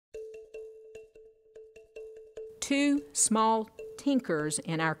two small tinkers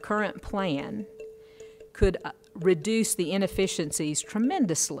in our current plan could reduce the inefficiencies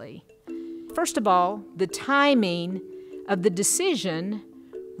tremendously. First of all, the timing of the decision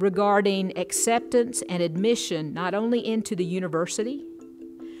regarding acceptance and admission not only into the university,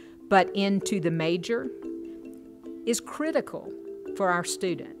 but into the major is critical for our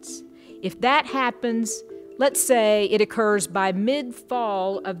students. If that happens, let's say it occurs by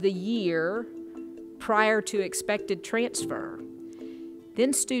mid-fall of the year prior to expected transfer,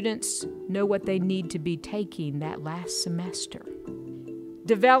 then students know what they need to be taking that last semester.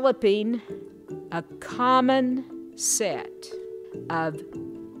 Developing a common set of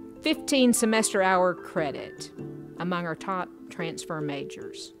 15 semester hour credit among our top transfer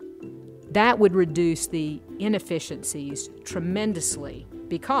majors. That would reduce the inefficiencies tremendously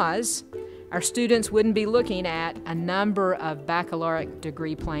because our students wouldn't be looking at a number of baccalaureate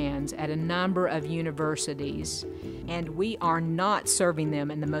degree plans at a number of universities, and we are not serving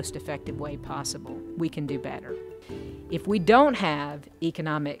them in the most effective way possible. We can do better. If we don't have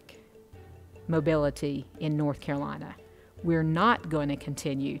economic mobility in North Carolina, we're not going to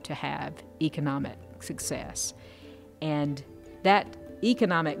continue to have economic success. And that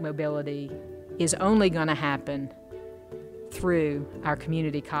economic mobility is only going to happen through our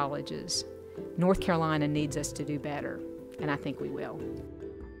community colleges. North Carolina needs us to do better, and I think we will.